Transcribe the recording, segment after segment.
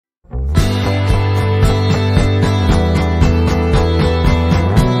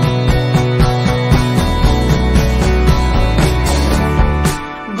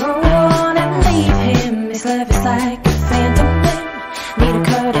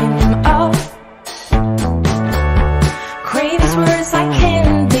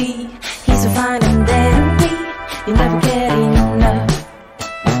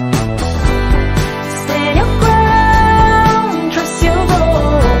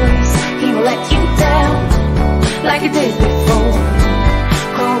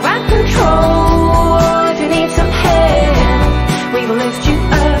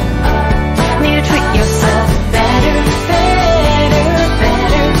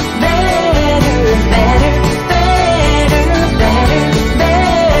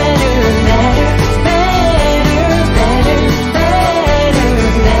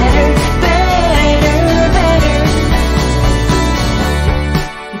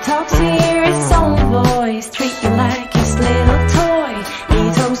dogs hear his own voice, treat you like his little toy.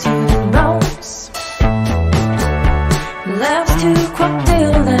 He tells you the most. Loves to quote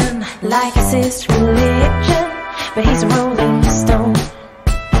Dylan like it's his religion, but he's a rolling stone.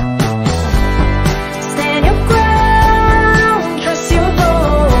 Stand your ground, trust your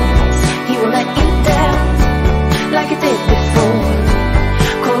voice. He will let you down like he did before.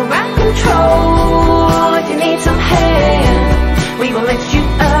 Call ground control if you need some help. We will lift you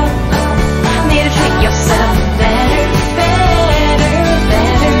up. Need to treat yourself better, better,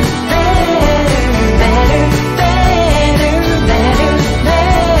 better, better, better, better, better,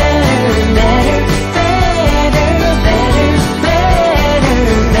 better, better, better,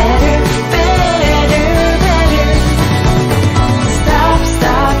 better, better, better.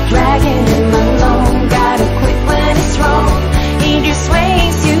 Stop dragging him along. Gotta quit when it's wrong. He just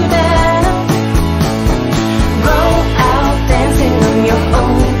weighs you down. Go out dancing on your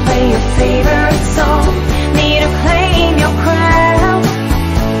own. Play your favorite song. Need to claim your crown.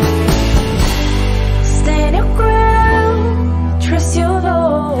 Stand your ground. Trust your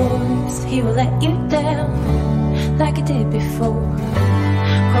voice. He will let you down like he did before.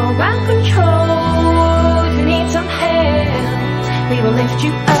 Call ground control if you need some help. We will lift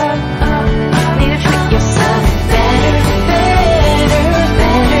you up. Need to treat yourself better, better,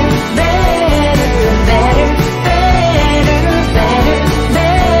 better, better, better, better, better,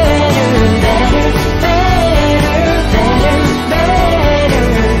 better, better, better, better,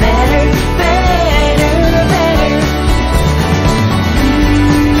 better, better, better.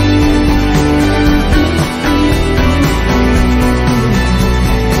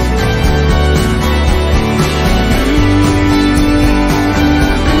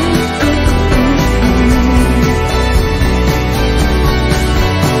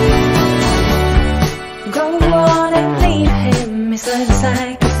 Go on and leave him. His love's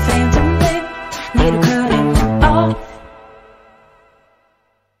like a phantom whip. Need to cut